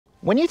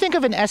When you think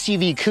of an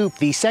SUV coupe,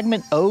 the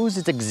segment owes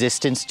its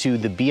existence to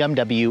the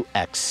BMW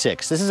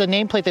X6. This is a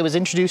nameplate that was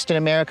introduced in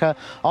America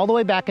all the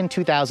way back in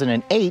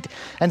 2008,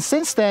 and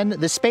since then,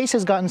 the space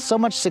has gotten so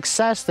much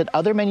success that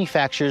other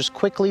manufacturers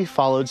quickly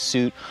followed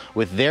suit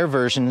with their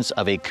versions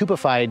of a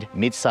coupified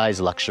mid-size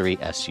luxury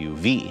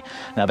SUV.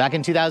 Now, back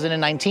in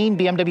 2019,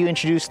 BMW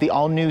introduced the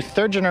all-new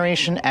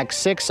third-generation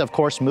X6, of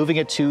course, moving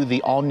it to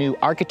the all-new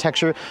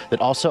architecture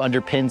that also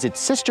underpins its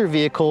sister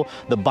vehicle,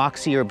 the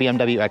boxier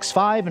BMW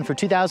X5, and for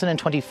 2024,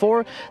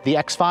 the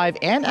X5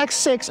 and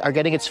X6 are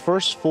getting its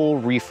first full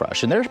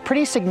refresh. And they're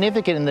pretty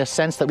significant in the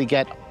sense that we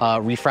get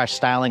refreshed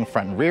styling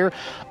front and rear,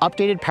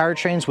 updated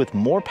powertrains with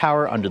more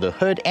power under the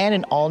hood, and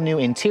an all-new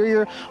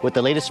interior with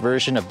the latest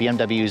version of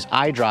BMW's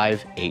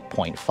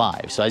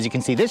xDrive40i. So as you can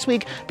see this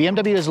week,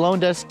 BMW has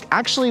loaned us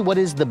actually what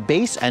is the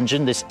base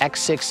engine, this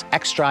X6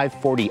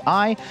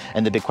 xDrive40i.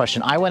 And the big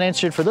question I want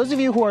answered, for those of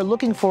you who are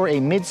looking for a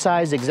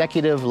mid-size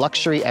executive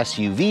luxury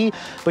SUV,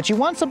 but you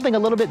want something a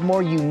little bit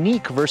more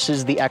unique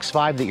versus the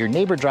X5 that your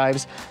neighbor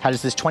drives, how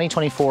does this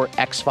 2024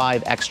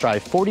 X5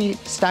 xDrive40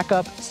 stack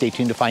up? Stay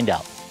tuned to find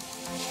out.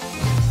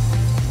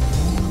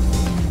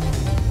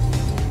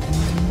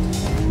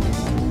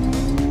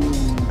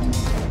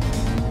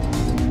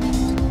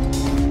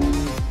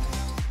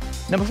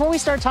 Now, before we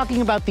start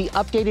talking about the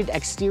updated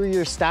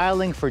exterior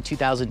styling for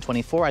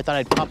 2024, I thought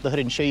I'd pop the hood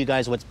and show you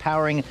guys what's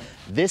powering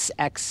this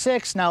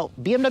X6. Now,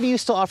 BMW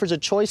still offers a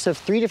choice of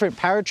 3 different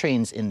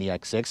powertrains in the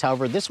X6.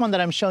 However, this one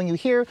that I'm showing you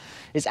here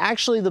is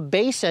actually the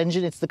base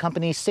engine. It's the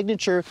company's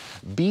signature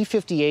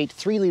B58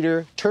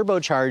 3-liter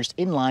turbocharged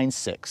inline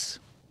 6.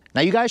 Now,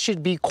 you guys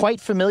should be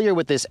quite familiar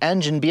with this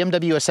engine.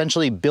 BMW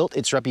essentially built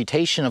its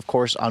reputation, of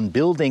course, on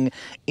building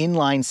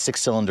inline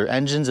 6-cylinder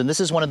engines, and this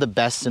is one of the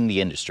best in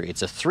the industry.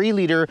 It's a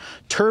 3-liter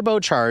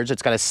turbocharged.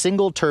 It's got a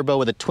single turbo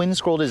with a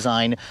twin-scroll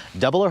design,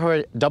 double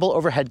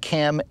overhead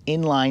cam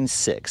inline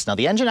 6. Now,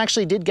 the engine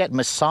actually did get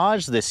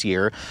massaged this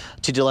year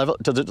to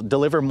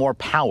deliver more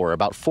power,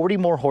 about 40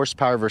 more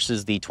horsepower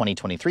versus the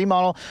 2023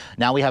 model.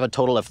 Now we have a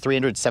total of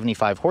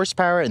 375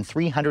 horsepower and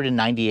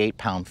 398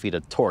 pound-feet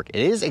of torque.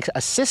 It is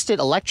assisted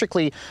electrically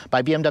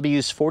by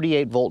BMW's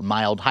 48-volt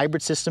mild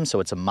hybrid system. So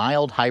it's a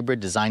mild hybrid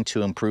designed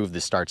to improve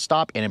the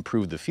start-stop and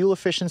improve the fuel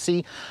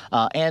efficiency.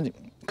 And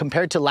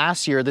compared to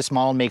last year, this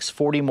model makes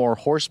 40 more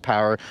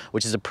horsepower,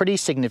 which is a pretty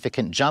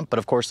significant jump. But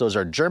of course, those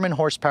are German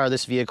horsepower.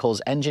 This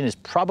vehicle's engine is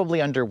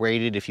probably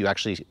underrated if you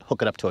actually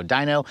hook it up to a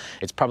dyno.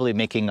 It's probably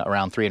making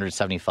around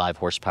 375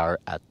 horsepower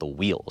at the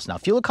wheels. Now,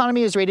 fuel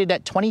economy is rated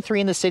at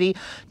 23 in the city,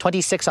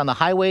 26 on the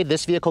highway.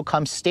 This vehicle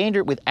comes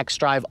standard with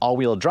xDrive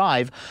all-wheel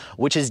drive,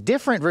 which is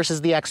different versus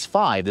the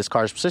X5, this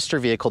car's sister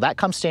vehicle. That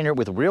comes standard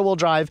with rear-wheel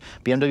drive.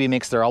 BMW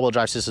makes their all-wheel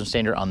drive system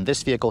standard on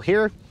this vehicle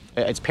here.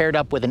 It's paired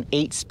up with an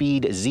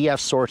 8-speed ZF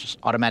Source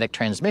automatic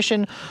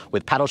transmission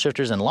with paddle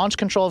shifters and launch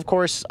control, of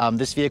course.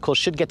 This vehicle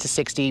should get to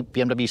 60,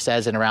 BMW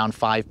says, in around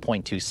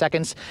 5.2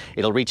 seconds.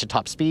 It'll reach a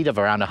top speed of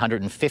around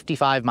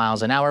 155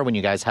 miles an hour when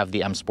you guys have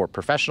the M Sport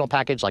Professional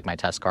package, like my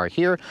test car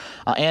here.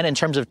 And in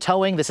terms of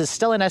towing, this is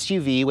still an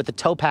SUV. With the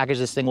tow package,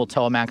 this thing will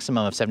tow a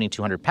maximum of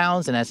 7,200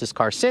 pounds. And as this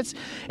car sits,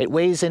 it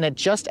weighs in at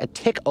just a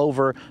tick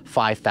over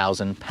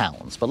 5,000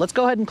 pounds. But let's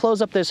go ahead and close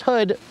up this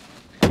hood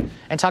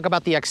and talk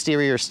about the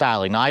exterior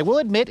styling. Now, I will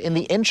admit, in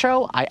the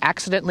intro, I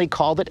accidentally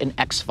called it an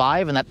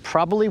X5, and that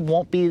probably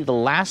won't be the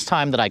last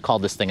time that I call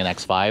this thing an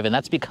X5, and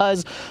that's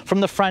because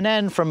from the front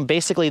end, from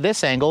basically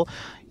this angle,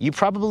 you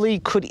probably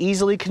could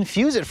easily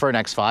confuse it for an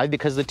X5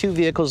 because the two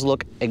vehicles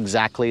look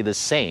exactly the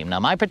same. Now,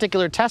 my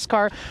particular test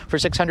car for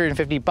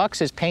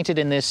 $650 is painted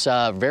in this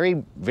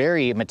very,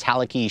 very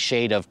metallic-y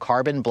shade of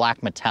carbon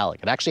black metallic.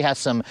 It actually has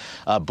some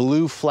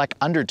blue fleck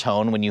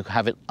undertone when you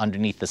have it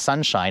underneath the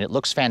sunshine. It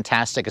looks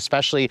fantastic,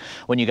 especially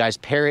when you guys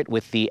pair it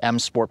with the M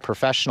Sport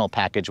Professional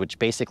package, which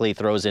basically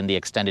throws in the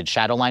extended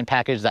shadowline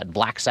package that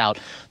blacks out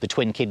the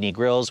twin kidney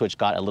grills, which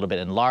got a little bit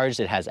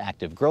enlarged. It has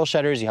active grille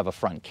shutters. You have a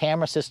front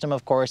camera system,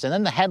 of course, and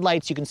then the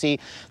headlights, you can see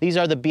these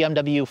are the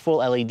BMW full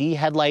LED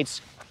headlights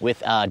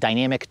with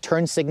dynamic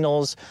turn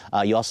signals.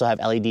 You also have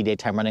LED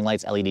daytime running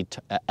lights,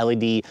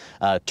 LED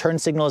turn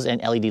signals,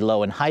 and LED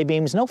low and high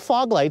beams. No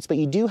fog lights, but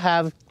you do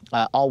have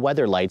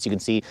all-weather lights. You can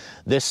see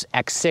this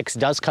X6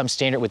 does come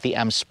standard with the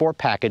M Sport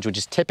package, which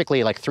is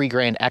typically like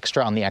 $3,000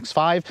 extra on the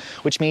X5,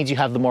 which means you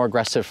have the more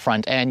aggressive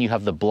front end. You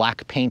have the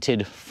black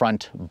painted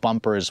front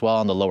bumper as well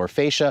on the lower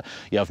fascia.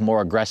 You have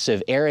more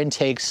aggressive air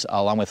intakes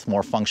along with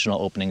more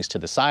functional openings to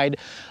the side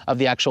of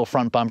the actual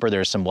front bumper.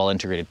 There's some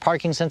well-integrated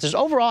parking sensors.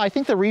 Overall, I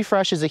think the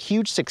refresh is a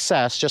huge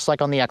success. Just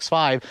like on the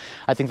X5,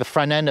 I think the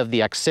front end of the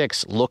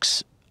X6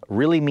 looks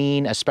really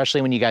mean,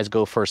 especially when you guys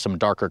go for some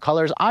darker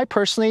colors. I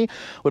personally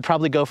would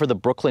probably go for the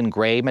Brooklyn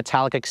gray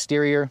metallic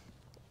exterior.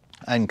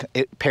 and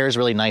it pairs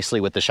really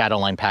nicely with the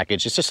Shadowline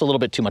package. It's just a little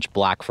bit too much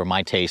black for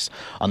my taste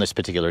on this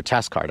particular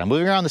test car. Now,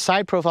 moving around the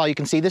side profile, you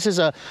can see this is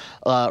a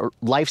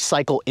life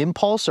cycle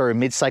impulse or a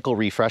mid-cycle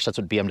refresh. That's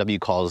what BMW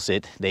calls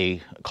it.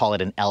 They call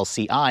it an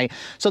LCI.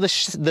 So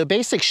the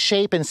basic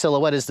shape and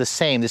silhouette is the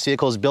same. This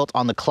vehicle is built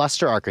on the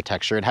cluster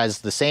architecture. It has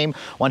the same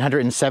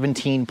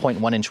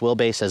 117.1-inch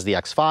wheelbase as the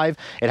X5.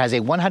 It has a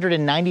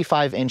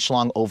 195-inch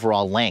long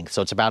overall length.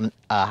 So it's about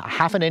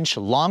half an inch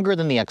longer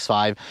than the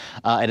X5,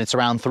 and it's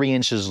around 3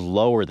 inches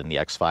lower than the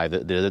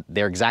X5.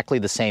 They're exactly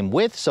the same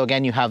width. So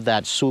again, you have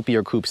that SUV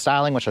or Coupe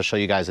styling, which I'll show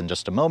you guys in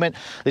just a moment.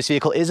 This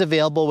vehicle is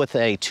available with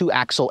a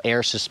 2-axle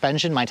air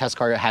suspension. My test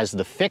car has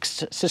the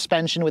fixed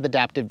suspension with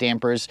adaptive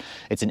dampers.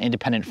 It's an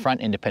independent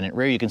front, independent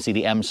rear. You can see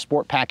the M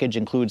Sport package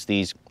includes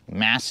these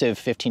massive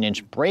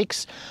 15-inch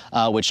brakes,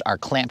 which are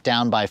clamped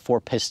down by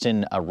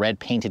 4-piston red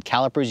painted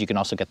calipers. You can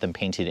also get them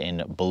painted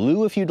in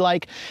blue if you'd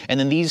like. And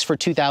then these for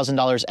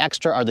 $2,000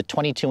 extra are the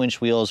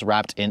 22-inch wheels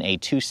wrapped in a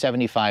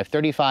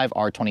 275/35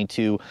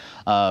 R22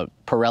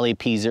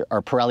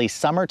 Pirelli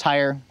summer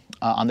tire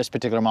on this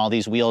particular model.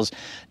 These wheels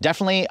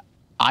definitely,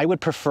 I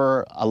would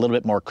prefer a little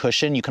bit more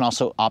cushion. You can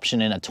also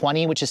option in a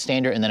 20, which is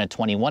standard, and then a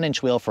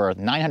 21-inch wheel for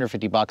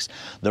 $950.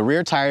 The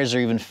rear tires are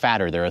even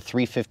fatter. They're a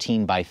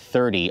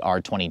 315/30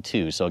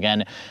 R22. So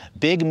again,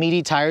 big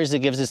meaty tires that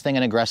gives this thing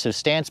an aggressive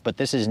stance, but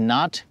this is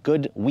not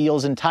good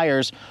wheels and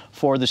tires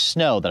for the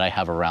snow that I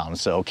have around.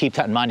 So keep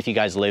that in mind if you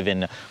guys live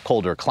in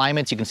colder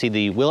climates. You can see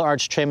the wheel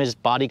arch trim is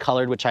body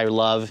colored, which I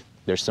love.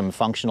 There's some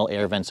functional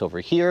air vents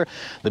over here.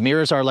 The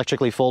mirrors are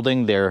electrically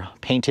folding. They're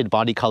painted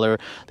body color.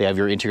 They have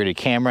your integrated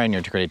camera and your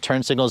integrated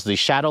turn signals. The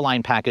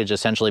Shadowline package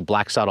essentially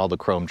blacks out all the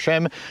chrome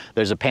trim.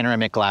 There's a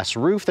panoramic glass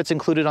roof that's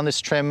included on this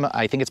trim.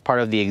 I think it's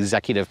part of the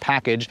executive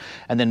package.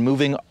 And then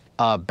moving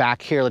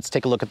back here, let's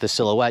take a look at the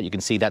silhouette. You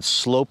can see that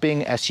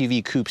sloping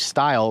SUV coupe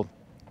style.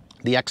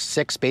 The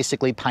X6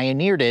 basically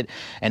pioneered it,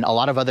 and a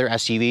lot of other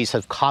SUVs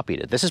have copied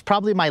it. This is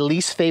probably my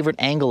least favorite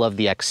angle of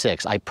the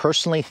X6. I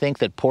personally think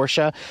that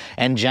Porsche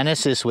and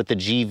Genesis with the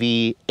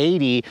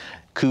GV80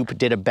 Coupe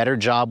did a better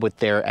job with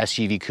their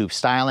SUV coupe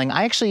styling.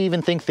 I actually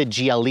even think the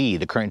GLE,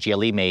 the current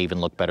GLE, may even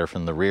look better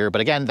from the rear.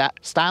 But again, that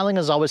styling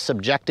is always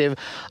subjective.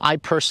 I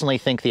personally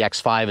think the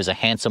X5 is a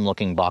handsome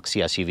looking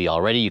boxy SUV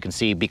already. You can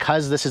see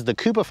because this is the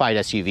coupified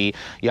SUV,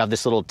 you have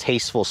this little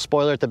tasteful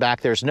spoiler at the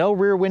back. There's no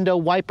rear window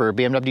wiper.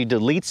 BMW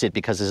deletes it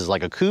because this is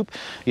like a coupe.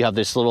 You have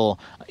this little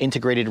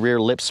integrated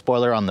rear lip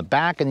spoiler on the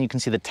back, and you can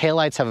see the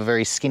taillights have a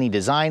very skinny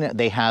design.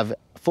 They have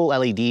full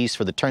LEDs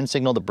for the turn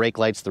signal, the brake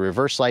lights, the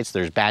reverse lights.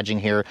 There's badging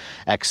here,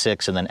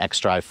 X6 and then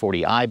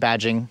xDrive40i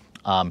badging,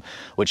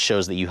 which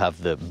shows that you have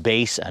the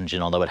base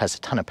engine, although it has a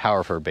ton of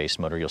power for a base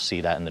motor. You'll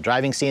see that in the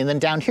driving scene. And then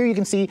down here you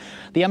can see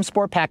the M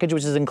Sport package,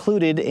 which is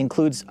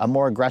includes a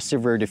more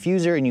aggressive rear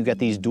diffuser, and you get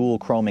these dual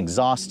chrome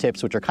exhaust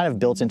tips, which are kind of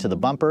built into the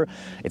bumper.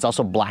 It's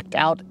also blacked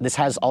out. This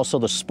has also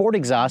the Sport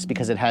exhaust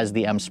because it has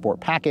the M Sport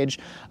package.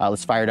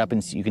 Let's fire it up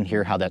and you can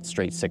hear how that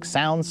straight six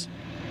sounds.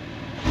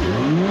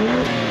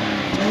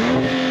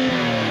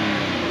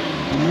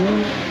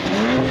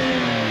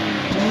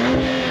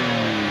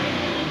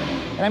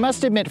 And I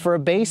must admit, for a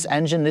base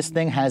engine, this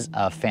thing has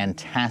a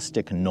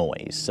fantastic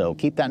noise. So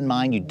keep that in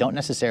mind. You don't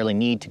necessarily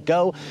need to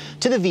go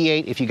to the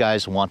V8 if you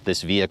guys want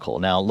this vehicle.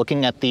 Now,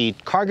 looking at the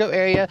cargo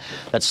area,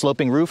 that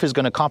sloping roof is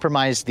going to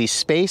compromise the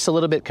space a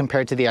little bit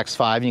compared to the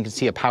X5. And you can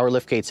see a power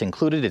liftgate's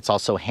included. It's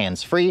also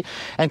hands-free.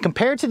 And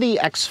compared to the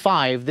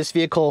X5, this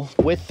vehicle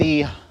with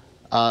the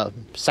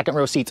second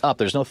row seats up,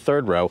 there's no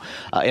third row,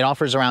 it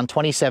offers around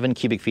 27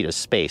 cubic feet of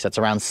space. That's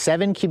around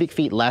 7 cubic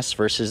feet less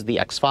versus the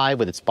X5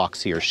 with its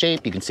boxier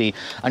shape. You can see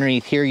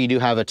underneath here you do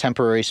have a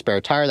temporary spare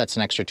tire. That's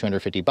an extra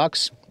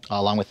 $250.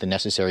 Along with the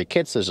necessary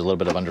kits, there's a little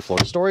bit of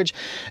underfloor storage.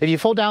 If you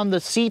fold down the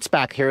seats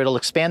back here, it'll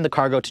expand the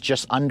cargo to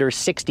just under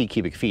 60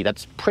 cubic feet.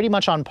 That's pretty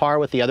much on par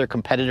with the other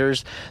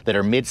competitors that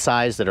are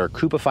mid-size, that are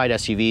coupified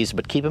SUVs.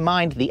 But keep in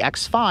mind, the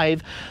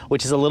X5,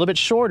 which is a little bit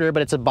shorter,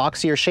 but it's a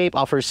boxier shape,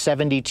 offers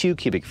 72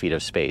 cubic feet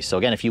of space. So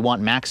again, if you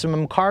want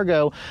maximum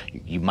cargo,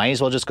 you might as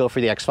well just go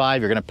for the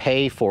X5. You're gonna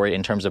pay for it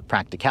in terms of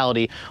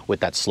practicality with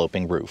that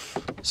sloping roof.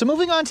 So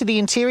moving on to the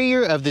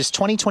interior of this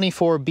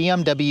 2024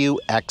 BMW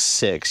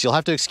X6. You'll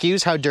have to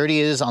excuse how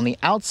dirty it is on the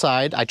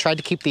outside. I tried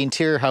to keep the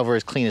interior, however,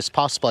 as clean as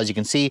possible. As you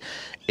can see,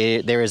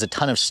 there is a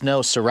ton of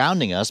snow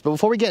surrounding us. But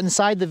before we get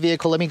inside the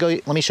vehicle, let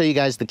me show you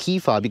guys the key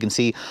fob. You can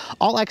see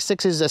all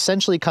X6s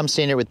essentially come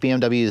standard with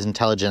BMW's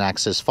Intelligent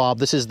Access fob.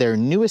 This is their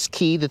newest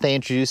key that they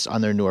introduced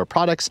on their newer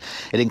products.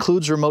 It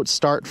includes remote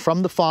start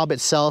from the fob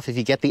itself. If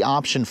you get the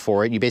option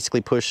for it, you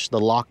basically push the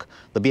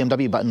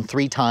BMW button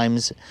 3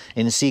 times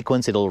in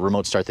sequence. It'll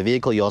remote start the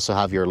vehicle. You also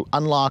have your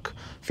unlock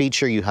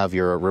feature, you have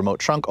your remote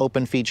trunk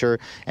open feature,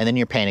 and then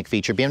your panic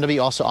feature. BMW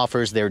also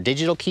offers their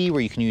digital key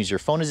where you can use your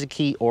phone as a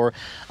key or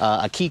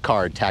a key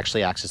card to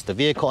actually access the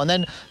vehicle. And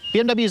then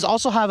BMWs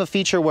also have a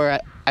feature where,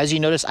 as you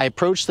notice, I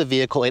approached the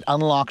vehicle, it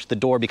unlocked the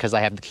door because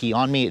I have the key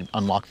on me. It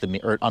unlocked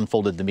the or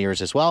unfolded the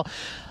mirrors as well.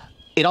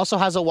 It also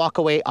has a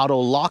walkaway auto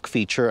lock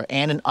feature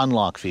and an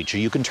unlock feature.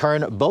 You can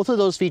turn both of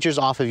those features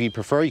off if you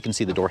prefer. You can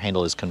see the door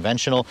handle is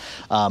conventional,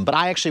 but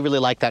I actually really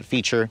like that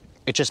feature.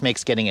 It just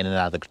makes getting in and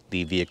out of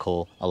the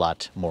vehicle a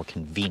lot more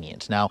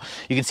convenient. Now,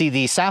 you can see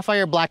the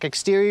sapphire black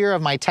exterior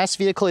of my test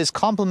vehicle is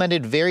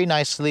complemented very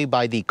nicely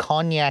by the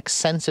cognac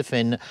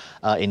Sensifin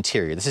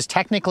interior. This is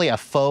technically a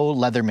faux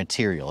leather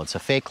material. It's a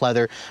fake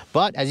leather,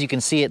 but as you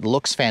can see, it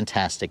looks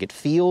fantastic. It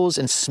feels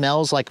and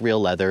smells like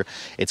real leather.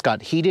 It's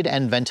got heated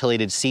and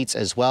ventilated seats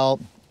as well.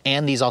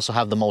 And these also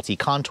have the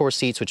multi-contour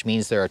seats, which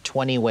means there are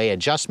 20-way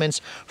adjustments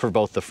for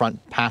both the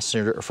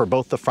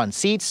front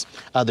seats.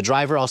 The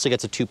driver also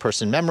gets a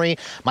 2-person memory.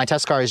 My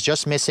test car is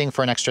just missing,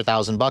 for an extra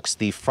 $1,000,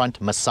 the front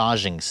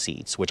massaging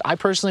seats, which I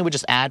personally would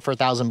just add for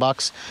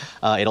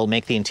 $1,000. It'll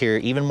make the interior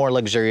even more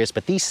luxurious.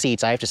 But these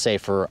seats, I have to say,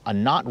 for a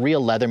not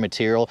real leather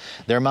material,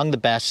 they're among the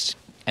best.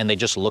 And they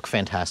just look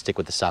fantastic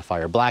with the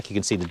sapphire black. You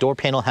can see the door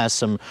panel has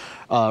some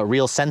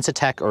real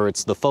Sensitech, or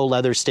it's the faux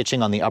leather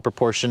stitching on the upper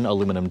portion,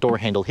 aluminum door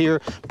handle here,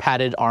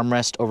 padded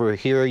armrest over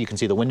here. You can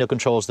see the window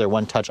controls. They're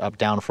one touch up,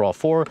 down for all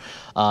 4.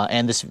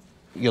 And this,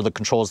 the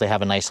controls, they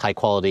have a nice high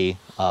quality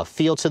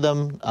feel to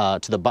them,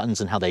 to the buttons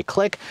and how they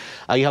click.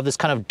 You have this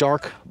kind of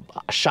dark,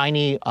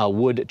 shiny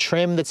wood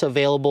trim that's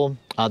available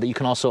that you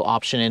can also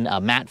option in a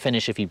matte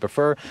finish if you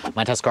prefer.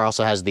 My test car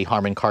also has the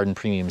Harman Kardon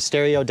premium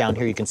stereo. Down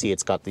here you can see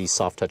it's got the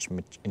soft touch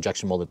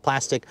injection molded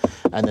plastic,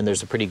 and then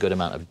there's a pretty good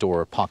amount of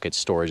door pocket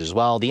storage as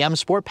well. The M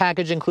Sport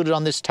package included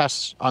on this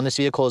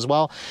vehicle as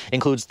well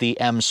includes the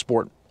M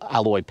Sport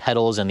alloy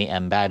pedals and the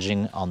M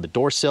badging on the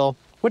door sill,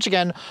 which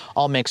again,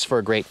 all makes for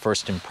a great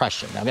first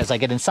impression. Now, as I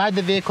get inside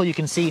the vehicle, you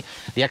can see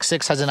the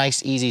X6 has a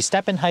nice easy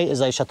step-in height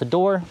as I shut the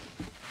door.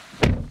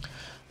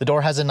 The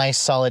door has a nice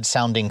solid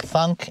sounding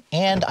thunk,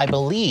 and I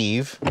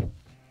believe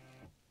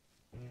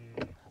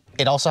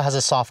it also has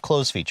a soft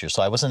close feature,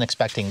 so I wasn't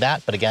expecting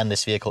that, but again,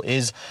 this vehicle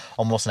is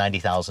almost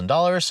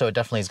 $90,000, so it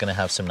definitely is going to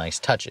have some nice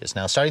touches.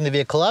 Now, starting the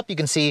vehicle up, you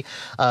can see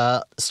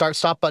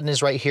start-stop button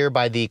is right here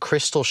by the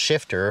crystal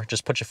shifter.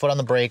 Just put your foot on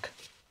the brake.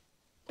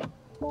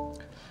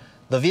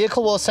 The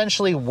vehicle will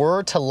essentially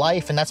whir to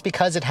life, and that's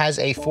because it has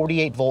a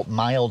 48-volt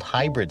mild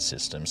hybrid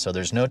system. So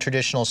there's no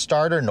traditional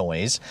starter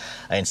noise.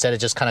 Instead, it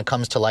just kind of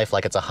comes to life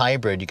like it's a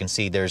hybrid. You can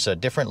see there's a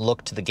different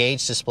look to the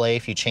gauge display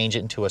if you change it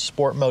into a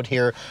sport mode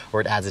here,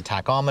 where it adds a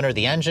tachometer.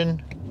 The engine,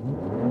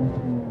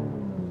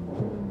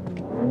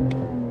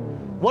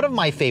 one of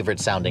my favorite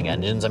sounding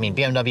engines. I mean,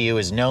 BMW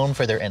is known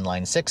for their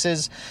inline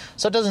 6s,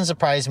 so it doesn't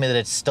surprise me that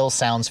it still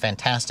sounds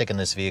fantastic in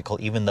this vehicle,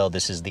 even though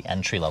this is the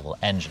entry-level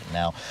engine.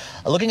 Now,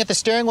 looking at the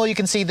steering wheel, you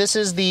can see this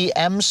is the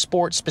M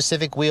Sport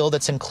specific wheel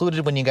that's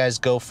included when you guys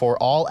go for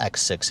all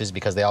X6s,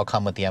 because they all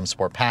come with the M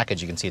Sport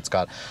package. You can see it's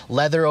got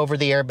leather over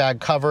the airbag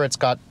cover, it's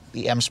got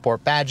the M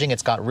Sport badging,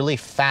 it's got really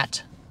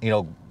fat,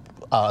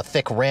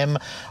 thick rim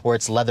where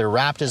it's leather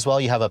wrapped as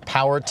well. You have a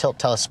power tilt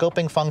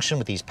telescoping function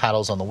with these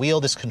paddles on the wheel.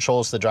 This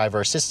controls the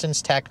driver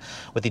assistance tech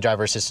with the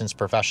driver assistance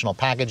professional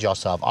package. You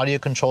also have audio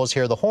controls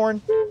here. The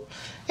horn,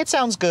 it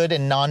sounds good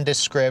and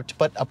nondescript,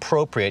 but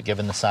appropriate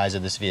given the size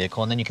of this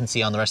vehicle. And then you can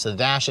see on the rest of the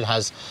dash, it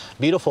has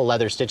beautiful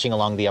leather stitching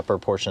along the upper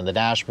portion of the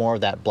dash, more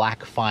of that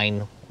black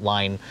fine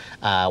line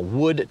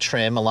wood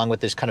trim, along with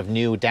this kind of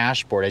new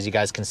dashboard. As you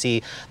guys can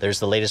see,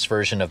 there's the latest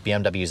version of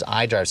BMW's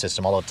iDrive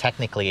system, although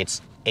technically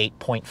it's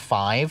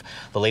 8.5.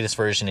 The latest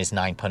version is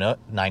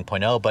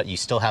 9.0, but you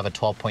still have a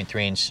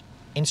 12.3-inch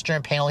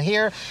instrument panel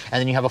here,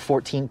 and then you have a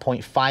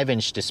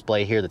 14.5-inch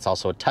display here that's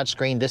also a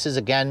touchscreen. This is,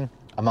 again,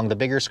 among the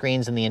bigger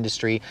screens in the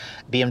industry.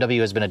 BMW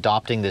has been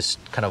adopting this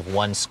kind of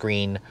one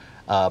screen,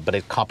 but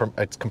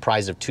it's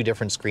comprised of 2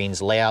 different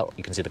screens layout.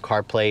 You can see the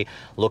CarPlay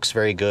looks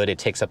very good. It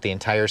takes up the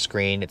entire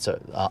screen. It's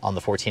on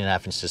the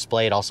 14.5-inch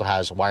display. It also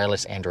has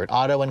wireless Android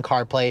Auto and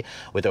CarPlay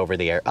with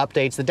over-the-air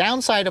updates. The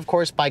downside, of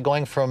course, by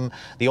going from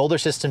the older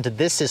system to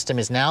this system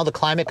is now the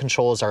climate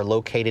controls are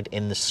located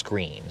in the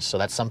screen. So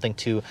that's something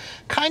to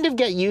kind of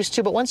get used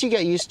to, but once you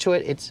get used to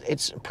it,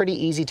 it's pretty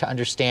easy to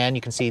understand.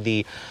 You can see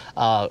the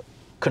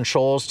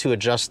controls to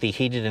adjust the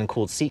heated and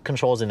cooled seat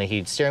controls, and the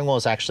heated steering wheel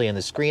is actually in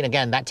the screen.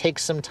 Again, that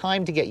takes some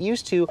time to get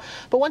used to,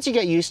 but once you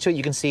get used to it,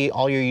 you can see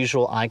all your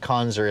usual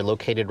icons are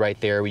located right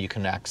there, where you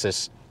can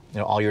access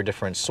all your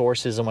different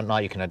sources and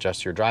whatnot. You can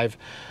adjust your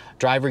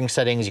driving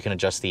settings. You can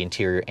adjust the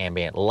interior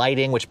ambient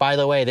lighting, which, by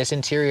the way, this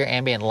interior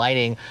ambient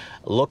lighting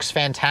looks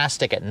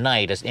fantastic at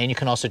night, and you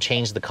can also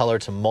change the color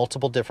to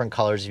multiple different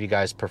colors if you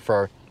guys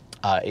prefer.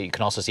 You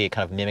can also see it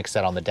kind of mimics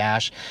that on the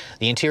dash.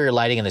 The interior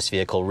lighting in this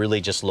vehicle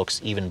really just looks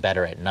even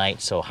better at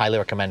night, so highly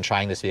recommend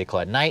trying this vehicle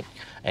at night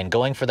and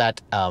going for that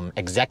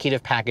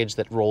executive package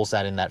that rolls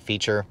that in that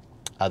feature.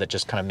 That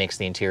just kind of makes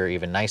the interior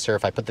even nicer.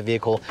 If I put the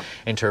vehicle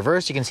into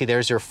reverse, you can see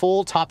there's your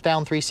full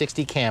top-down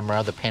 360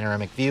 camera, the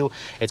panoramic view.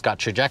 It's got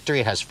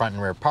trajectory, it has front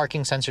and rear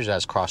parking sensors, it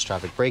has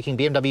cross-traffic braking.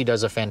 BMW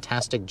does a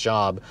fantastic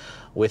job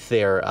with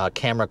their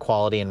camera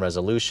quality and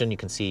resolution. You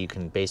can see you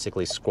can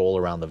basically scroll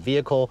around the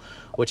vehicle,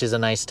 which is a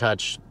nice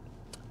touch.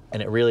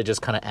 And it really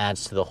just kind of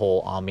adds to the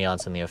whole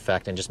ambiance and the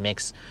effect, and just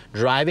makes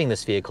driving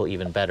this vehicle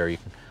even better.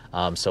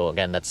 So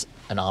again, that's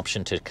an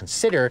option to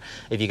consider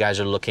if you guys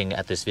are looking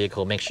at this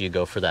vehicle. Make sure you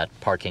go for that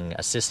parking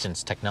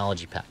assistance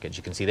technology package.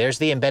 You can see there's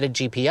the embedded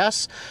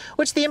GPS,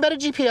 which the embedded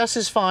GPS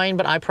is fine,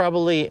 but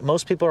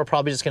most people are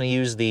probably just going to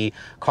use the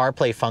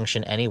CarPlay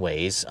function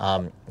anyways.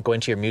 Going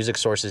to your music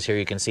sources here,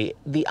 you can see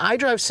the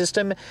iDrive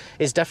system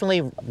is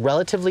definitely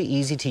relatively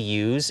easy to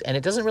use, and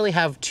it doesn't really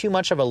have too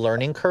much of a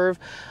learning curve.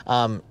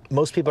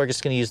 Most people are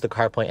just going to use the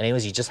CarPlay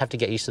anyways. You just have to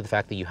get used to the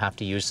fact that you have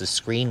to use the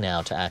screen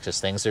now to access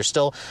things. There's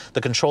still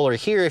the controller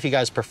here if you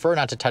guys prefer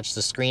not to touch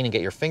the screen and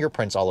get your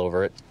fingerprints all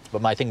over it,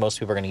 but I think most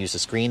people are going to use the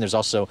screen. There's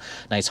also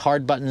nice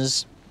hard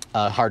buttons,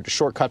 hard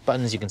shortcut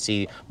buttons. You can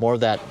see more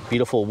of that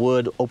beautiful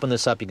wood. Open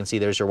this up, you can see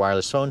there's your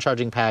wireless phone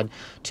charging pad,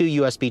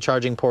 2 USB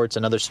charging ports,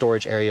 another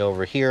storage area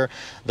over here.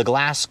 The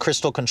glass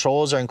crystal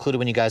controls are included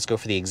when you guys go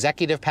for the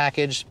executive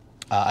package.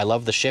 I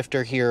love the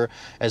shifter here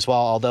as well,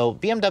 although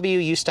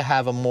BMW used to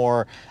have a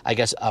more, I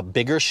guess, a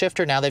bigger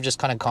shifter. Now they've just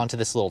kind of gone to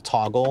this little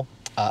toggle.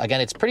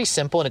 Again, it's pretty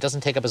simple and it doesn't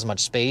take up as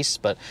much space,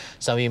 but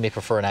some of you may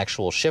prefer an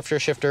actual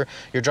shifter.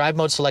 Your drive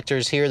mode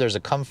selectors here, there's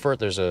a comfort,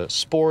 there's a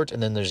sport,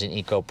 and then there's an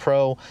Eco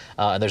Pro,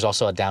 and there's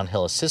also a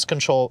downhill assist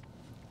control.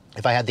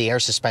 If I had the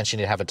air suspension,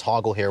 you'd have a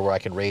toggle here where I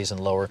could raise and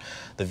lower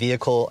the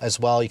vehicle as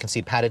well. You can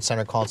see padded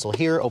center console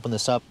here. Open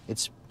this up.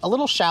 It's a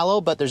little shallow,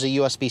 but there's a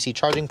USB-C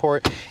charging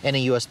port and a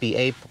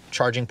USB-A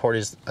charging port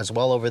as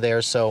well over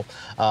there. So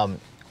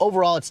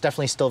overall, it's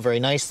definitely still very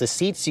nice. The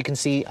seats, you can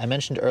see, I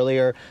mentioned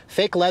earlier,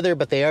 fake leather,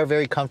 but they are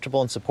very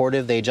comfortable and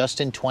supportive. They adjust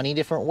in 20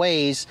 different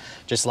ways,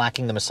 just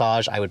lacking the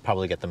massage. I would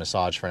probably get the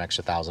massage for an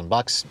extra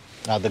 $1,000.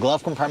 The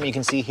glove compartment you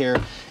can see here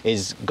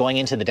is going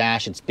into the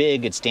dash. It's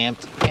big, it's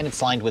damped, and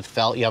it's lined with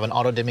felt. You have an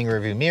auto-dimming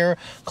rearview mirror,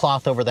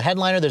 cloth over the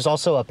headliner. There's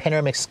also a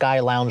panoramic sky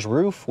lounge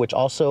roof, which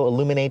also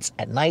illuminates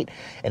at night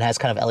and has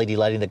kind of LED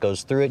lighting that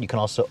goes through it. You can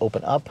also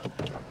open up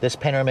this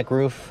panoramic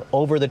roof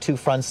over the 2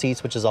 front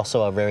seats, which is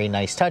also a very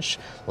nice touch.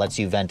 Lets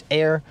you vent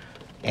air,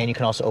 and you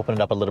can also open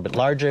it up a little bit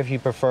larger if you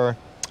prefer.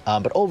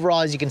 But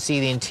overall, as you can see,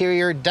 the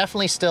interior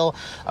definitely still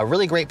a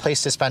really great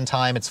place to spend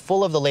time. It's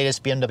full of the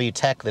latest BMW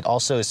tech that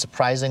also is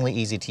surprisingly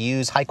easy to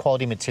use. High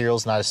quality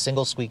materials, not a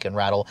single squeak and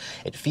rattle.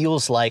 It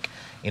feels like,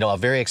 you know, a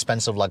very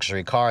expensive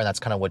luxury car, and that's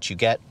kind of what you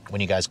get when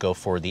you guys go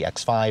for the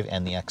X5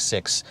 and the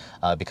X6,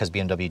 because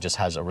BMW just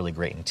has a really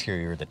great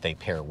interior that they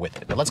pair with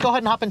it. But let's go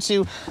ahead and hop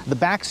into the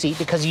back seat,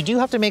 because you do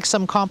have to make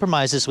some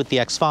compromises with the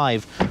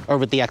X5 or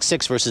with the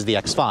X6 versus the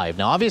X5.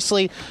 Now,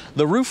 obviously,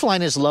 the roof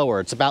line is lower.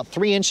 It's about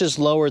 3 inches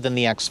lower than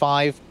the X5.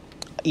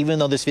 Even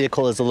though this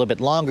vehicle is a little bit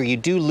longer, you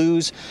do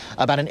lose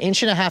about 1.5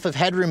 inches of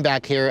headroom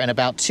back here and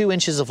about 2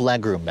 inches of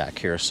legroom back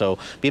here. So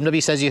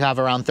BMW says you have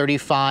around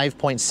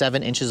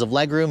 35.7 inches of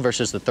legroom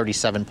versus the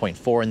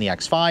 37.4 in the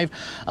X5.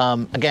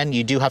 Again,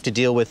 you do have to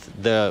deal with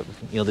the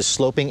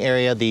sloping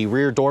area, the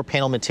rear door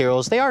panel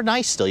materials. They are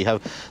nice still. You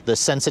have the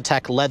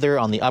Sensitech leather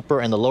on the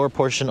upper and the lower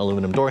portion,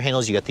 aluminum door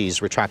handles. You got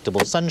these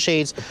retractable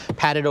sunshades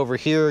padded over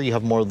here. You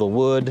have more of the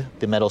wood,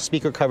 the metal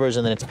speaker covers,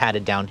 and then it's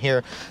padded down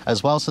here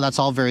as well. So that's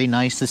all very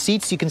nice. The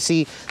seats, you can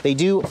see they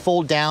do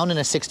fold down in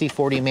a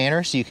 60/40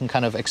 manner, so you can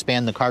kind of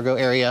expand the cargo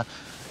area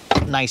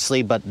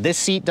nicely, but this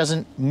seat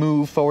doesn't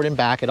move forward and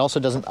back. It also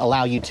doesn't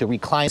allow you to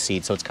recline the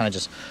seat, so it's kind of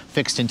just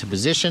fixed into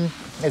position.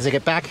 As I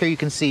get back here, you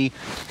can see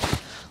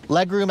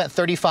legroom at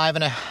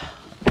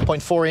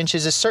 35.4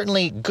 inches is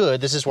certainly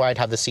good. This is where I'd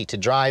have the seat to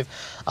drive.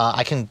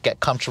 I can get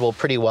comfortable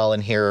pretty well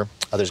in here.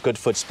 There's good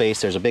foot space.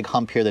 There's a big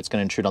hump here that's going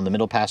to intrude on the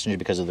middle passenger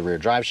because of the rear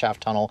drive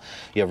shaft tunnel.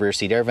 You have rear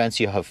seat air vents.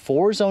 You have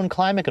 4-zone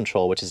climate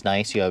control, which is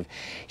nice. You have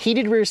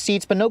heated rear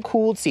seats, but no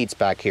cooled seats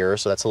back here,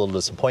 so that's a little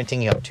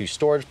disappointing. You have 2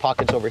 storage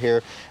pockets over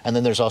here, and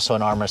then there's also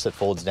an armrest that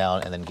folds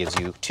down and then gives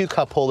you 2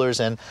 cup holders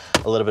and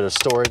a little bit of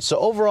storage. So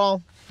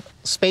overall,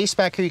 space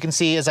back here, you can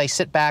see as I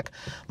sit back,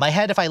 my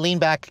head, if I lean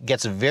back,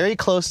 gets very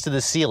close to the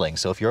ceiling.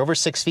 So if you're over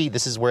 6 feet,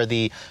 this is where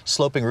the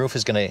sloping roof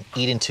is going to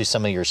eat into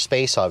some of your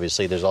space.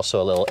 Obviously, there's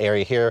also a little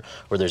area here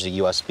where there's a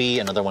USB,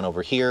 another one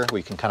over here where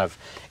you can kind of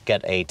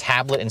get a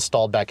tablet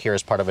installed back here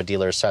as part of a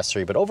dealer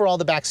accessory. But overall,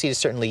 the back seat is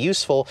certainly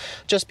useful.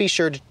 Just be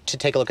sure to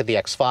take a look at the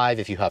X5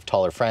 if you have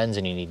taller friends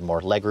and you need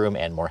more legroom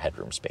and more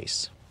headroom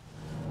space.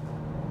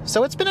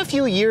 So it's been a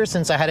few years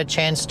since I had a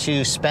chance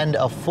to spend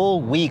a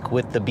full week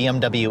with the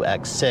BMW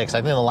X6.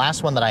 I think the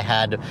last one that I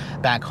had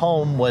back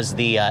home was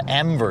the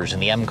M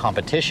version, the M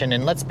competition.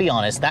 And let's be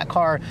honest, that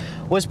car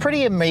was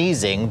pretty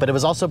amazing, but it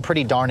was also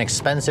pretty darn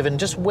expensive and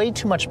just way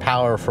too much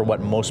power for what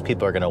most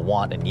people are going to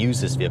want and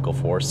use this vehicle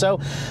for. So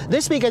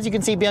this week, as you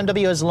can see,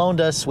 BMW has loaned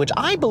us, which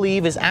I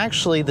believe is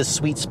actually the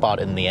sweet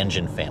spot in the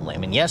engine family. I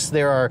mean, yes,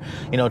 there are,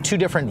 2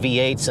 different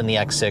V8s in the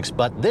X6,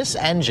 but this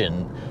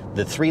engine,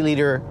 the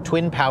 3-liter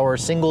twin-power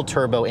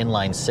single-turbo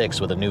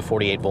inline-6 with a new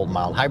 48-volt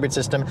mild hybrid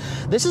system.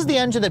 This is the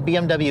engine that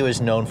BMW is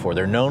known for.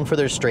 They're known for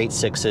their straight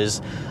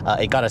 6s.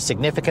 It got a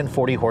significant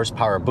 40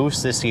 horsepower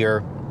boost this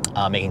year.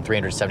 making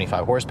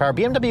 375 horsepower.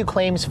 BMW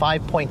claims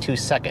 5.2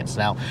 seconds.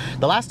 Now,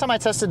 the last time I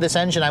tested this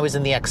engine, I was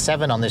in the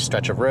X7 on this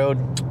stretch of road,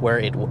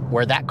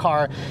 where that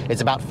car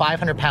is about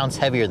 500 pounds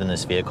heavier than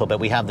this vehicle, but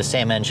we have the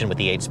same engine with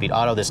the 8-speed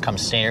auto. This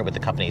comes standard with the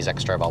company's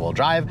xDrive all-wheel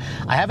drive.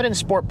 I have it in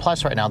Sport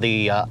Plus right now.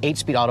 The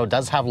 8-speed auto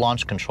does have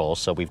launch control,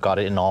 so we've got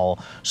it in all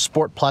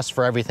Sport Plus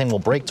for everything. We'll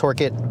brake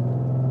torque it.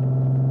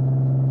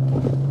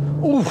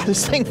 Ooh,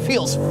 this thing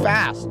feels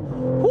fast.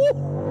 Woo!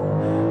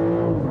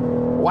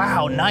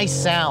 Wow, nice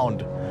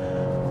sound.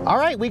 All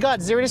right, we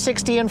got 0 to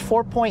 60 in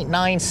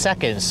 4.9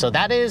 seconds. So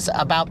that is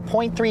about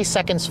 0.3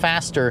 seconds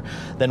faster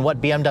than what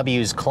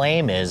BMW's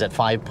claim is at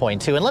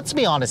 5.2. And let's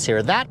be honest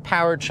here, that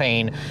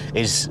powertrain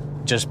is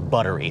just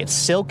buttery. It's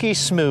silky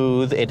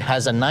smooth. It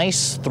has a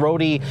nice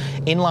throaty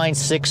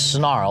inline-6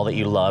 snarl that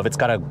you love. It's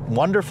got a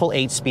wonderful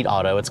 8-speed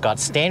auto. It's got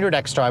standard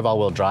xDrive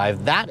all-wheel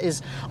drive. That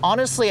is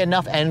honestly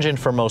enough engine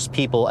for most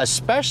people,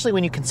 especially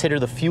when you consider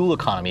the fuel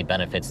economy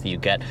benefits that you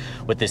get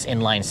with this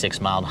inline-6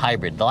 mild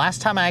hybrid. The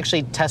last time I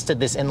actually tested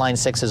this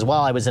inline-6 as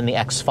well, I was in the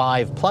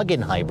X5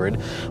 plug-in hybrid,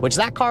 which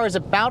that car is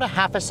about a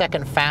half a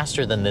second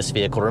faster than this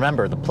vehicle.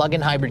 Remember, the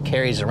plug-in hybrid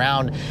carries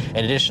around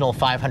an additional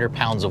 500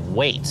 pounds of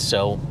weight.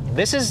 So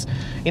this is,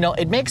 you know,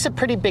 it makes a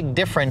pretty big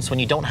difference when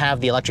you don't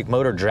have the electric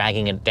motor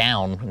dragging it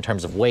down in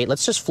terms of weight.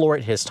 Let's just floor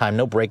it this time,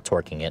 no brake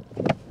torquing it.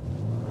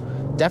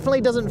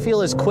 Definitely doesn't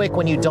feel as quick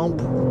when you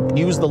don't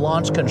use the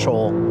launch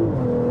control,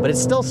 but it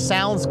still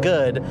sounds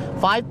good.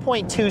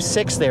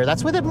 5.26 there,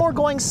 that's with it more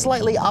going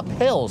slightly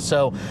uphill.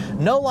 So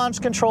no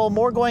launch control,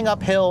 more going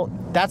uphill.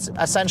 That's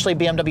essentially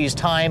BMW's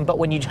time, but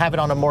when you have it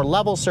on a more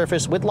level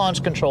surface with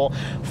launch control,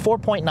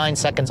 4.9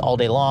 seconds all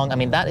day long. I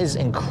mean, that is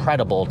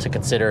incredible to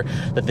consider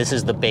that this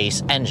is the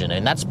base engine.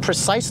 And that's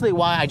precisely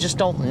why I just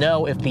don't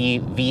know if the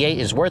V8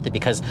 is worth it,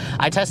 because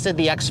I tested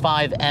the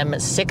X5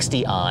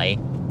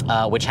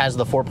 M60i, which has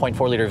the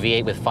 4.4-liter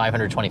V8 with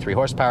 523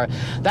 horsepower.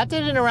 That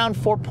did it in around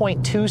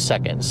 4.2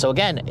 seconds. So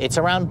again, it's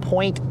around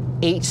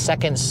 0.8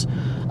 seconds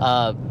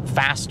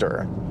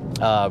faster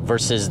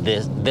versus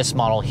this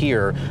model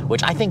here,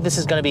 which I think this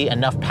is going to be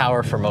enough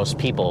power for most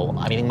people.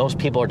 I mean, most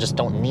people just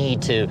don't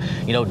need to,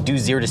 you know, do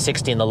 0 to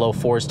 60 in the low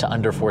 4s to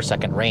under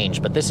 4-second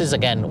range. But this is,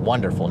 again,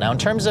 wonderful. Now, in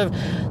terms of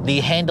the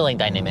handling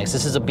dynamics,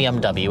 this is a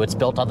BMW. It's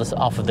built on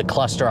off of the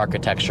cluster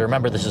architecture.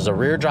 Remember, this is a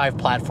rear drive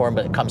platform,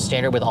 but it comes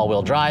standard with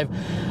all-wheel drive.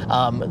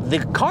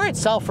 The car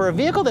itself, for a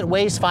vehicle that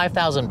weighs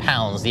 5,000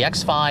 pounds, the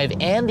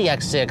X5 and the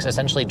X6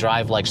 essentially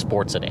drive like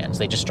sports sedans.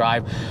 They just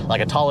drive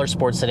like a taller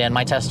sports sedan.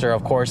 My tester,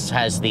 of course,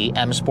 has the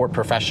M Sport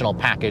Professional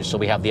package, so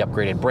we have the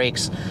upgraded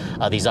brakes,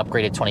 these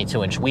upgraded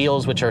 22-inch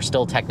wheels, which are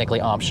still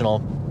technically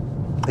optional.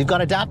 We've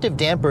got adaptive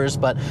dampers,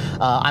 but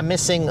I'm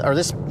missing, or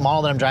this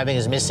model that I'm driving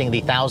is missing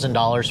the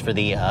 $1,000 for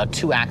the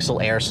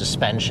 2-axle air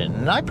suspension.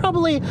 And I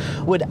probably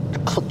would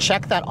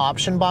check that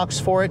option box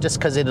for it, just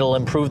because it'll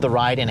improve the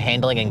ride and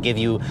handling and give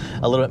you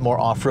a little bit more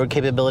off-road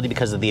capability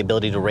because of the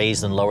ability to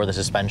raise and lower the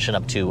suspension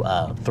up to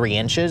 3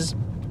 inches.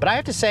 But I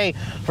have to say,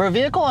 for a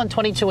vehicle on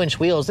 22-inch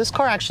wheels, this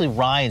car actually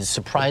rides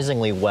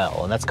surprisingly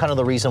well. And that's kind of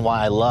the reason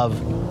why I love...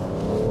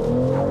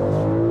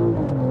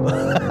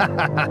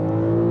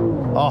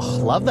 Oh,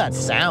 love that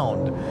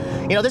sound.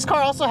 You know, this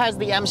car also has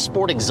the M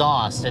Sport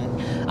exhaust,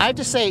 and I have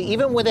to say,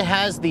 even when it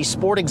has the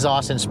Sport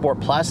exhaust in Sport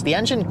Plus, the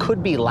engine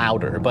could be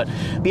louder, but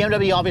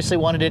BMW obviously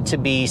wanted it to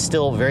be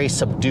still very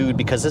subdued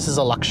because this is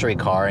a luxury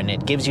car and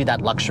it gives you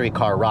that luxury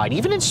car ride,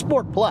 even in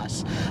Sport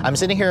Plus. I'm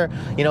sitting here,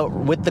 you know,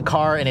 with the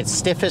car in its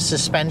stiffest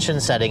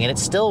suspension setting, and it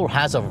still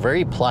has a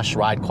very plush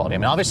ride quality. I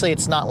mean, obviously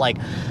it's not like,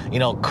 you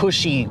know,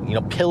 cushy, you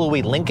know,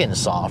 pillowy Lincoln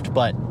soft,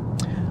 but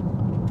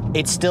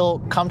it's still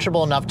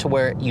comfortable enough to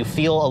where you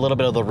feel a little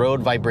bit of the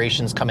road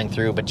vibrations coming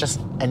through, but just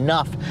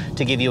enough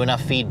to give you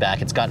enough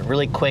feedback. It's got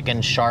really quick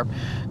and sharp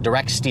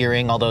direct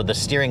steering, although the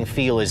steering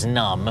feel is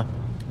numb,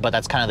 but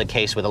that's kind of the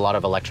case with a lot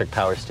of electric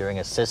power steering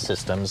assist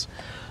systems.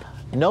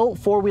 No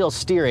 4-wheel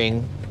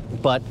steering,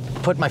 but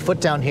put my foot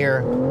down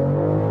here.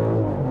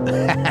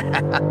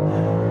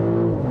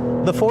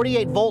 The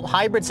 48-volt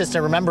hybrid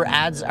system, remember,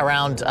 adds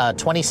around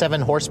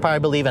 27 horsepower, I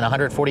believe, and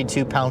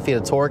 142 pound-feet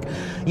of torque.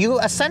 You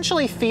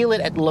essentially feel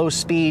it at low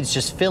speeds,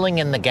 just filling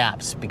in the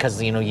gaps,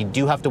 because, you know, you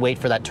do have to wait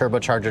for that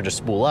turbocharger to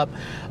spool up.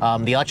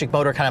 The electric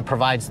motor kind of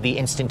provides the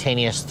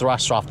instantaneous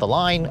thrust off the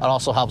line. It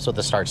also helps with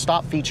the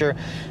start-stop feature,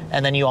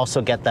 and then you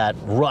also get that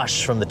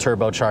rush from the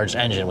turbocharged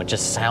engine, which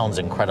just sounds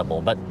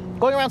incredible. But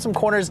going around some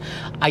corners,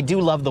 I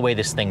do love the way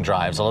this thing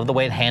drives. I love the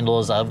way it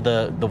handles. I love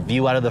the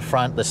view out of the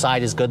front. The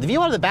side is good. The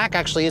view out of the back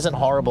actually isn't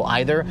horrible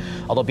either,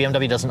 although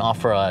BMW doesn't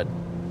offer a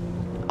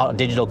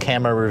digital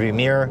camera rearview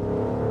mirror.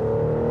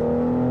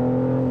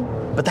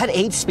 But that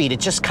 8-speed, it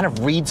just kind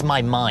of reads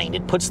my mind.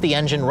 It puts the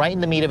engine right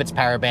in the meat of its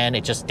power band.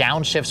 It just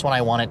downshifts when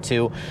I want it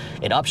to.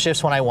 It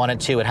upshifts when I want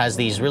it to. It has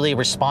these really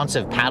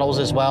responsive paddles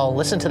as well.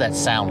 Listen to that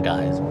sound,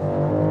 guys.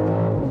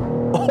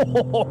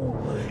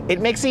 Oh, it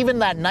makes even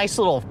that nice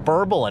little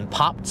burble and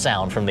pop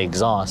sound from the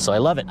exhaust. So I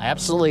love it. I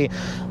absolutely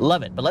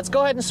love it. But let's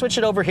go ahead and switch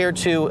it over here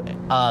to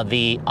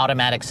the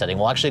automatic setting.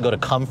 We'll actually go to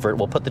comfort.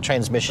 We'll put the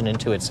transmission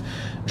into its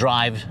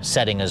drive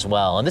setting as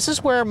well. And this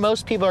is where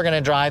most people are going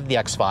to drive the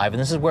X5. And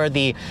this is where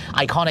the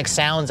iconic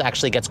sounds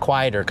actually gets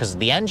quieter, because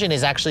the engine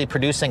is actually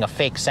producing a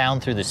fake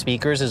sound through the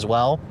speakers as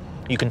well.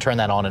 You can turn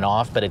that on and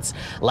off, but it's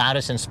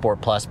loudest in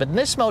Sport Plus. But in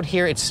this mode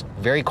here, it's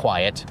very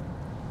quiet.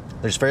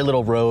 There's very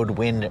little road,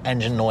 wind,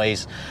 engine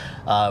noise,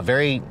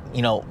 very,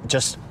 you know,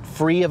 just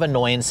free of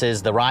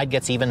annoyances. The ride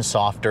gets even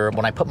softer.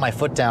 When I put my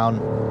foot down,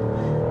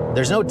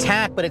 there's no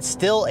tack, but it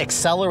still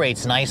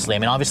accelerates nicely. I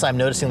mean, obviously I'm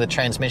noticing the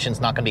transmission's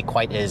not gonna be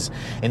quite as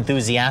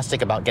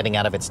enthusiastic about getting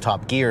out of its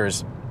top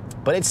gears,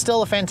 but it's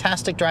still a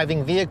fantastic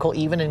driving vehicle,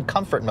 even in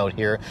comfort mode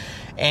here.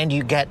 And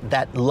you get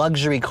that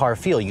luxury car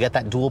feel. You get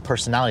that dual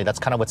personality. That's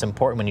kind of what's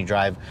important when you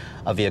drive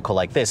a vehicle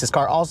like this. This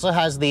car also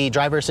has the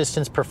driver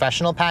assistance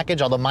professional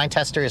package, although my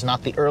tester is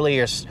not the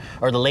earliest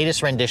or the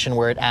latest rendition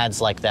where it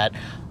adds like that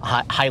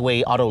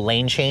highway auto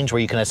lane change,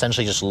 where you can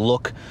essentially just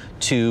look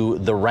to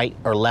the right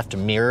or left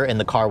mirror and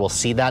the car will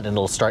see that and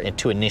it'll start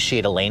to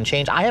initiate a lane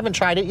change. I haven't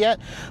tried it yet,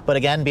 but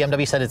again,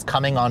 BMW said it's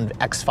coming on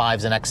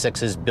X5s and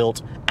X6s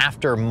built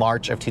after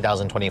March of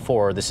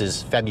 2024. This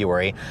is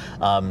February,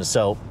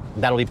 so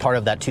that'll be part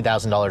of that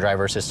 $2,000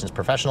 driver assistance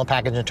professional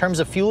package. In terms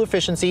of fuel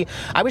efficiency,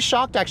 I was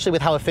shocked actually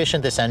with how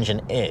efficient this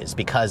engine is,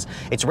 because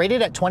it's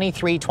rated at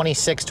 23,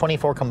 26,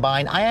 24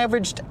 combined. I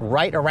averaged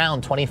right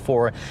around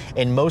 24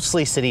 in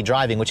mostly city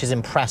driving, which is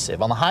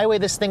impressive. On the highway,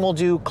 this thing will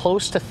do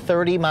close to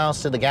 30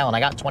 miles to the gallon.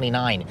 I got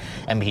 29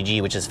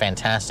 mpg, which is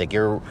fantastic.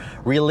 You're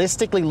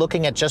realistically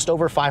looking at just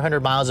over 500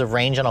 miles of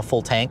range on a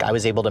full tank. I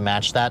was able to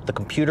match that. The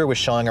computer was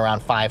showing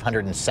around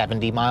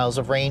 570 miles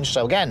of range.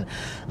 So again,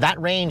 that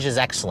range is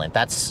excellent.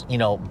 That's, you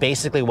know,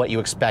 basically what you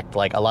expect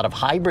like a lot of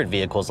hybrid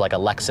vehicles like a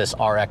Lexus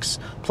RX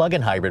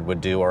plug-in hybrid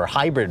would do, or a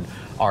hybrid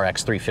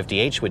RX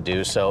 350h would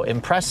do. So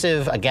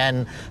impressive,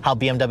 again, how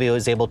BMW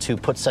is able to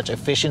put such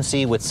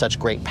efficiency with such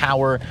great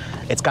power.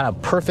 It's got a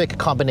perfect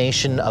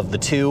combination of the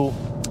two.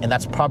 And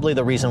that's probably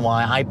the reason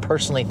why I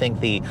personally think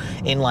the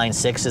inline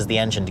six is the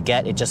engine to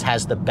get. It just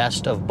has the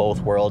best of both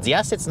worlds.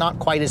 Yes, it's not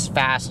quite as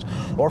fast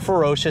or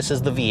ferocious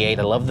as the V8.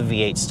 I love the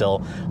V8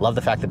 still. Love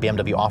the fact that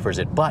BMW offers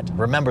it. But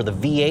remember, the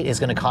V8 is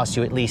going to cost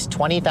you at least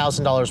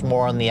 $20,000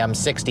 more on the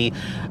M60,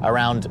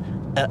 around,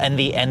 and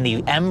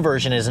the M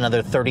version is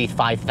another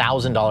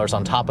 $35,000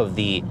 on top of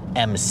the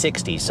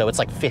M60. So it's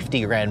like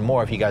 50 grand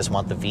more if you guys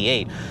want the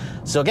V8.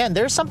 So again,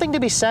 there's something to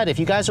be said if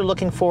you guys are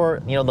looking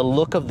for, you know, the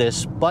look of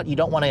this, but you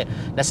don't want to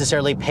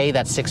necessarily pay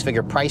that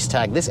six-figure price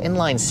tag. This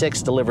inline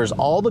six delivers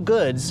all the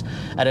goods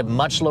at a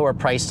much lower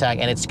price tag,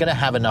 and it's going to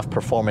have enough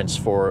performance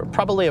for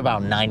probably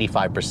about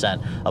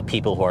 95% of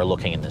people who are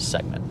looking in this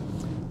segment.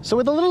 So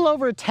with a little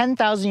over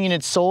 10,000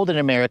 units sold in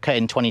America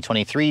in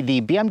 2023, the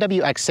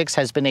BMW X6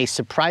 has been a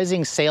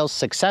surprising sales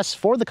success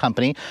for the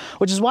company,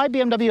 which is why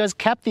BMW has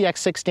kept the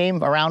X6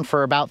 name around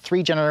for about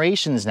 3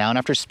 generations now. And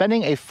after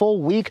spending a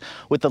full week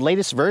with the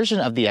latest version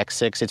of the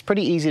X6, it's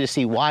pretty easy to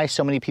see why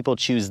so many people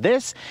choose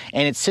this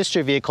and its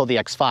sister vehicle, the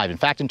X5. In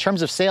fact, in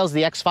terms of sales,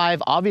 the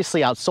X5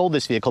 obviously outsold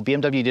this vehicle.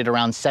 BMW did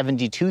around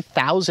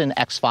 72,000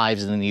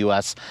 X5s in the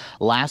US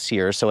last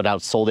year, so it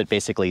outsold it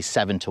basically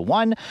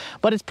 7-1.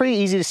 But it's pretty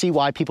easy to see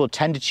why people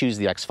tend to choose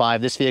the X5.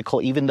 This vehicle,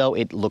 even though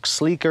it looks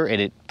sleeker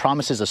and it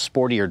promises a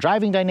sportier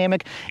driving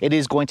dynamic, it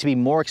is going to be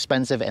more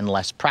expensive and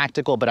less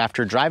practical. But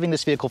after driving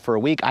this vehicle for a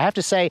week, I have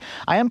to say,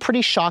 I am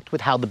pretty shocked with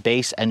how the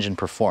base engine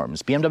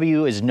performs.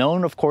 BMW is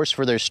known, of course,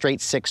 for their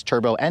straight 6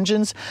 turbo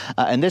engines,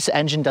 and this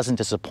engine doesn't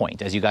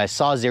disappoint. As you guys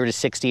saw, 0 to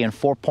 60 in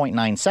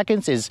 4.9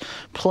 seconds is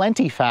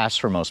plenty fast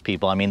for most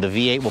people. I mean, the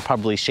V8 will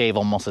probably shave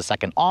almost a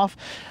second off.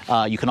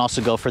 You can also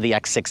go for the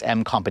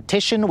X6M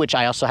Competition, which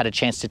I also had a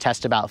chance to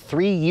test about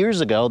 3 years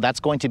ago. That's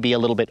going to be a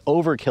little bit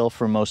overkill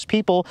for most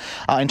people.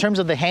 In terms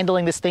of the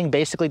handling, this thing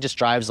basically just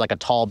drives like a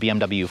tall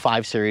BMW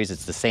 5 Series.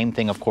 It's the same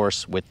thing, of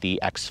course, with the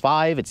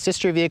X5, its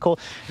sister vehicle.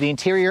 The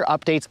interior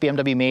updates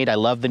BMW made. I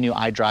love the new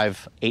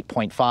iDrive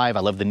 8.5. I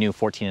love the new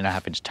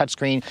 14.5-inch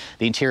touchscreen.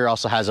 The interior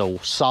also has a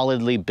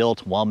solidly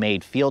built,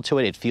 well-made feel to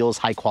it. It feels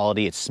high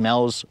quality. It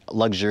smells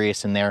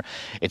luxurious in there.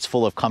 It's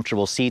full of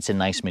comfortable seats and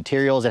nice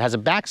materials. It has a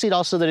backseat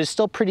also that is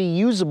still pretty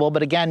usable,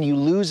 but again, you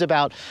lose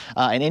about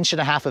 1.5 inches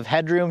of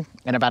headroom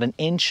and about 1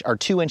 inch or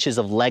 2 inches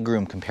of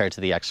legroom compared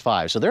to the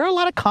X5. So there are a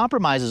lot of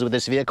compromises with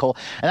this vehicle,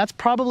 and that's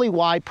probably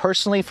why,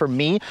 personally, for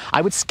me,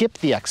 I would skip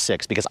the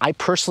X6, because I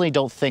personally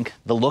don't think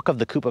the look of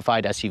the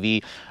coupe-ified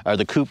SUV or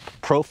the coupe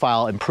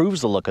profile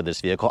improves the look of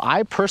this vehicle.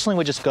 I personally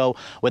would just go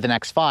with an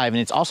X5, and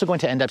it's also going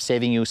to end up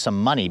saving you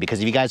some money, because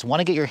if you guys want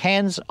to get your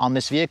hands on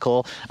this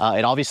vehicle,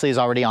 it obviously is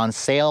already on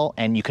sale,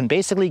 and you can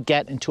basically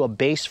get into a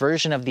base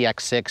version of the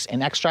X6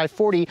 in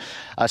xDrive40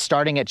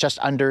 starting at just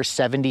under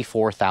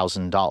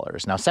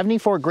 $74,000. Now,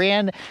 74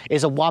 grand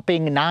is a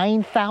whopping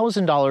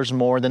 $9,000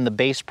 more than the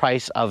base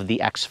price of the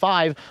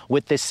X5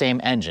 with this same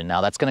engine.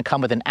 Now, that's going to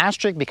come with an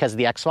asterisk, because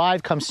the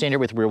X5 comes standard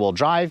with rear-wheel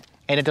drive,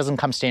 and it doesn't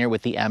come standard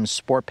with the M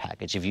Sport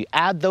package. If you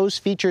add those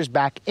features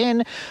back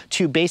in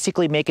to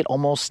basically make it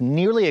almost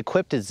nearly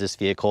equipped as this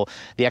vehicle,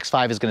 the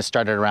X5 is going to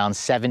start at around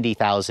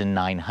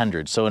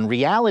 $70,900. So in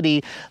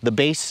reality, the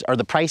base or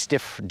the price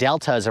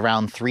delta is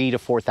around $3,000 to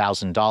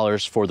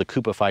 $4,000 for the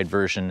coupified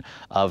version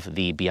of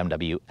the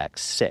BMW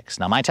X6.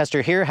 Now, my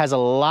tester here has a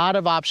lot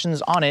of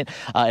options on it.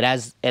 It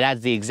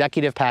adds the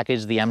executive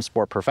package, the M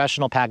Sport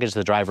Professional package,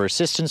 the driver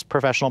assistance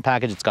professional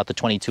package. It's got the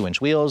 22-inch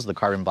wheels, the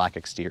carbon black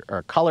exterior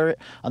or color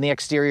on the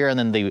exterior, and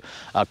then the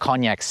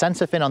cognac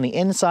Sensafin on the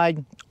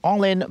inside.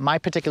 All in, my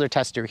particular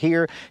tester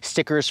here,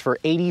 stickers for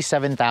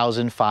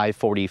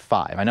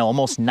 $87,545. I know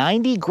almost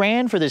 90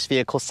 grand for this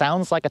vehicle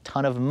sounds like a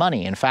ton of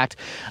money. In fact,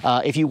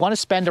 if you want to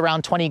spend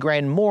around 20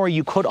 grand more,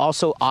 you could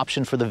also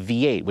option for the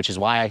V8, which is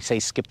why I say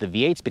skip the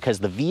V8s, because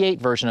the V8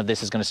 version of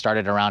this is going to start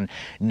at around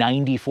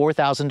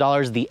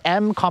 $94,000. The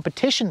M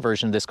competition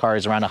version of this car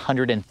is around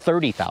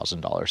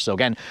 $130,000. So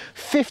again,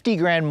 50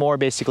 grand more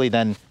basically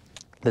than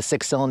the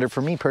 6-cylinder.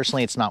 For me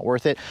personally, it's not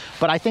worth it.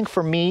 But I think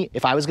for me,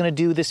 if I was going to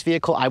do this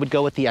vehicle, I would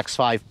go with the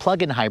X5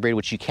 plug-in hybrid,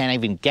 which you can't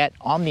even get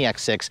on the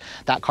X6.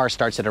 That car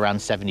starts at around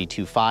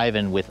 $72,500,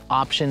 and with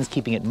options,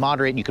 keeping it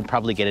moderate, you could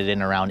probably get it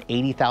in around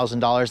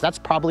 $80,000. That's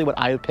probably what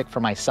I would pick for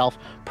myself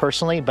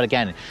personally. But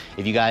again,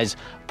 if you guys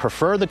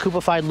prefer the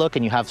coupified look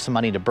and you have some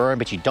money to burn,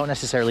 but you don't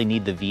necessarily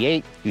need the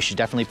V8, you should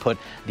definitely put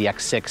the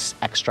X6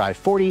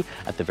 xDrive40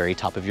 at the very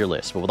top of your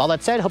list. But with all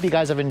that said, hope you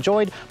guys have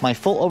enjoyed my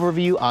full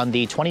overview on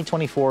the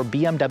 2024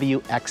 BMW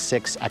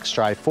X6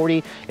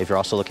 xDrive40. If you're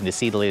also looking to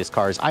see the latest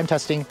cars I'm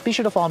testing, be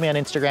sure to follow me on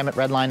Instagram at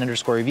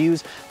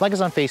Redline_reviews, like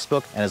us on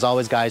Facebook, and as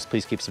always, guys,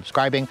 please keep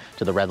subscribing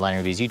to the Redline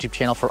Reviews YouTube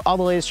channel for all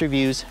the latest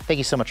reviews. Thank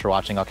you so much for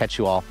watching. I'll catch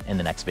you all in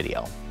the next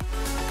video.